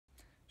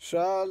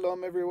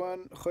Shalom,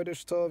 everyone.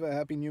 Chodesh Tov, a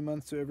happy new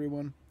month to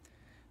everyone.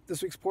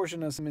 This week's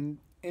portion has some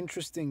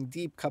interesting,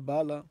 deep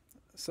Kabbalah,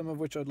 some of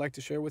which I'd like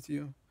to share with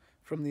you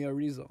from the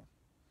Arizal.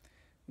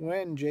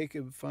 When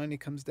Jacob finally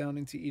comes down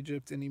into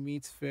Egypt and he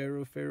meets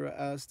Pharaoh, Pharaoh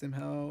asked him,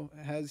 "How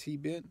has he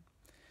been?"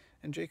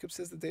 And Jacob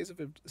says the days of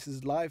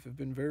his life have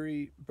been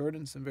very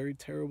burdensome, very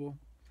terrible.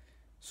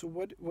 So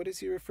what is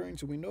he referring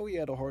to? We know he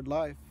had a hard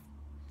life,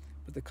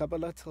 but the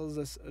Kabbalah tells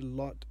us a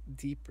lot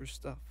deeper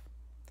stuff.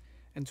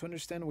 And to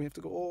understand, we have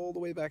to go all the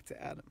way back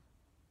to Adam.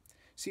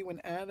 See, when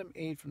Adam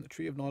ate from the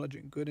tree of knowledge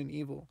and good and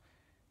evil,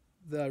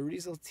 the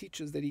Arizal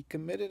teaches that he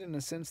committed, in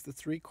a sense, the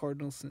three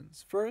cardinal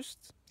sins.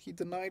 First, he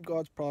denied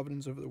God's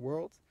providence over the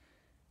world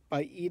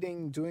by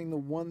doing the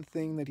one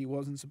thing that he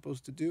wasn't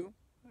supposed to do.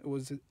 It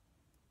was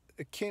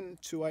akin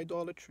to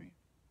idolatry.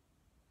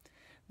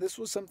 This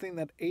was something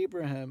that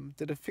Abraham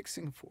did a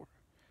fixing for.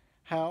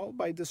 How?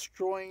 By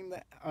destroying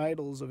the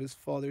idols of his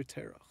father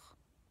Terach.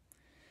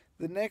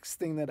 The next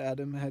thing that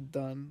Adam had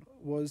done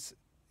was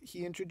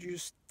he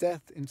introduced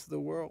death into the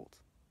world.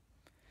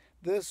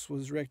 This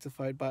was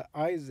rectified by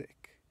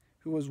Isaac,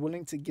 who was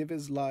willing to give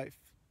his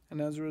life, and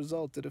as a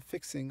result did a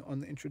fixing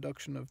on the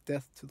introduction of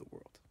death to the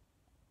world.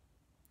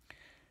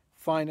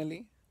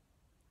 Finally,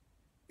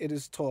 it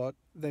is taught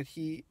that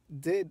he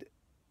did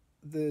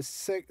the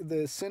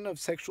sin of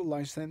sexual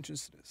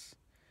licentiousness,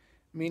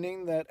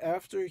 meaning that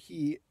after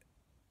he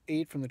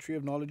ate from the tree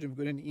of knowledge of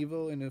good and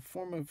evil in a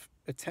form of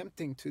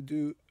attempting to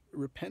do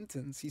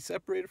repentance, he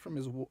separated from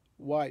his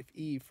wife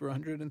Eve for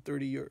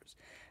 130 years.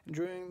 And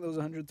during those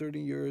 130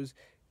 years,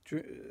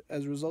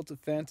 as a result of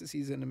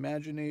fantasies and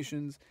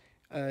imaginations,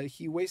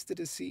 he wasted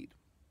his seed.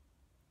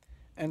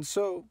 And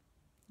so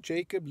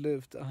Jacob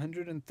lived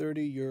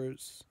 130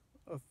 years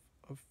of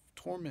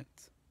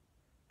torment,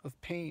 of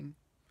pain.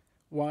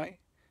 Why?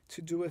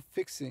 To do a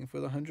fixing for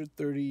the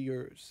 130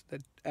 years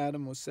that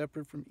Adam was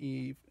separate from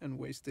Eve and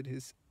wasted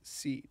his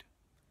seed.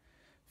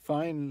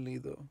 Finally,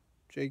 though,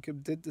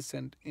 Jacob did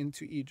descend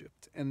into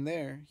Egypt, and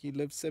there he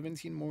lived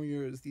 17 more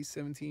years, these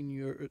 17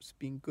 years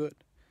being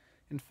good.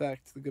 In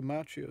fact, the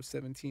gematria of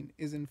 17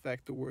 is in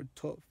fact the word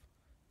tov,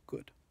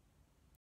 good.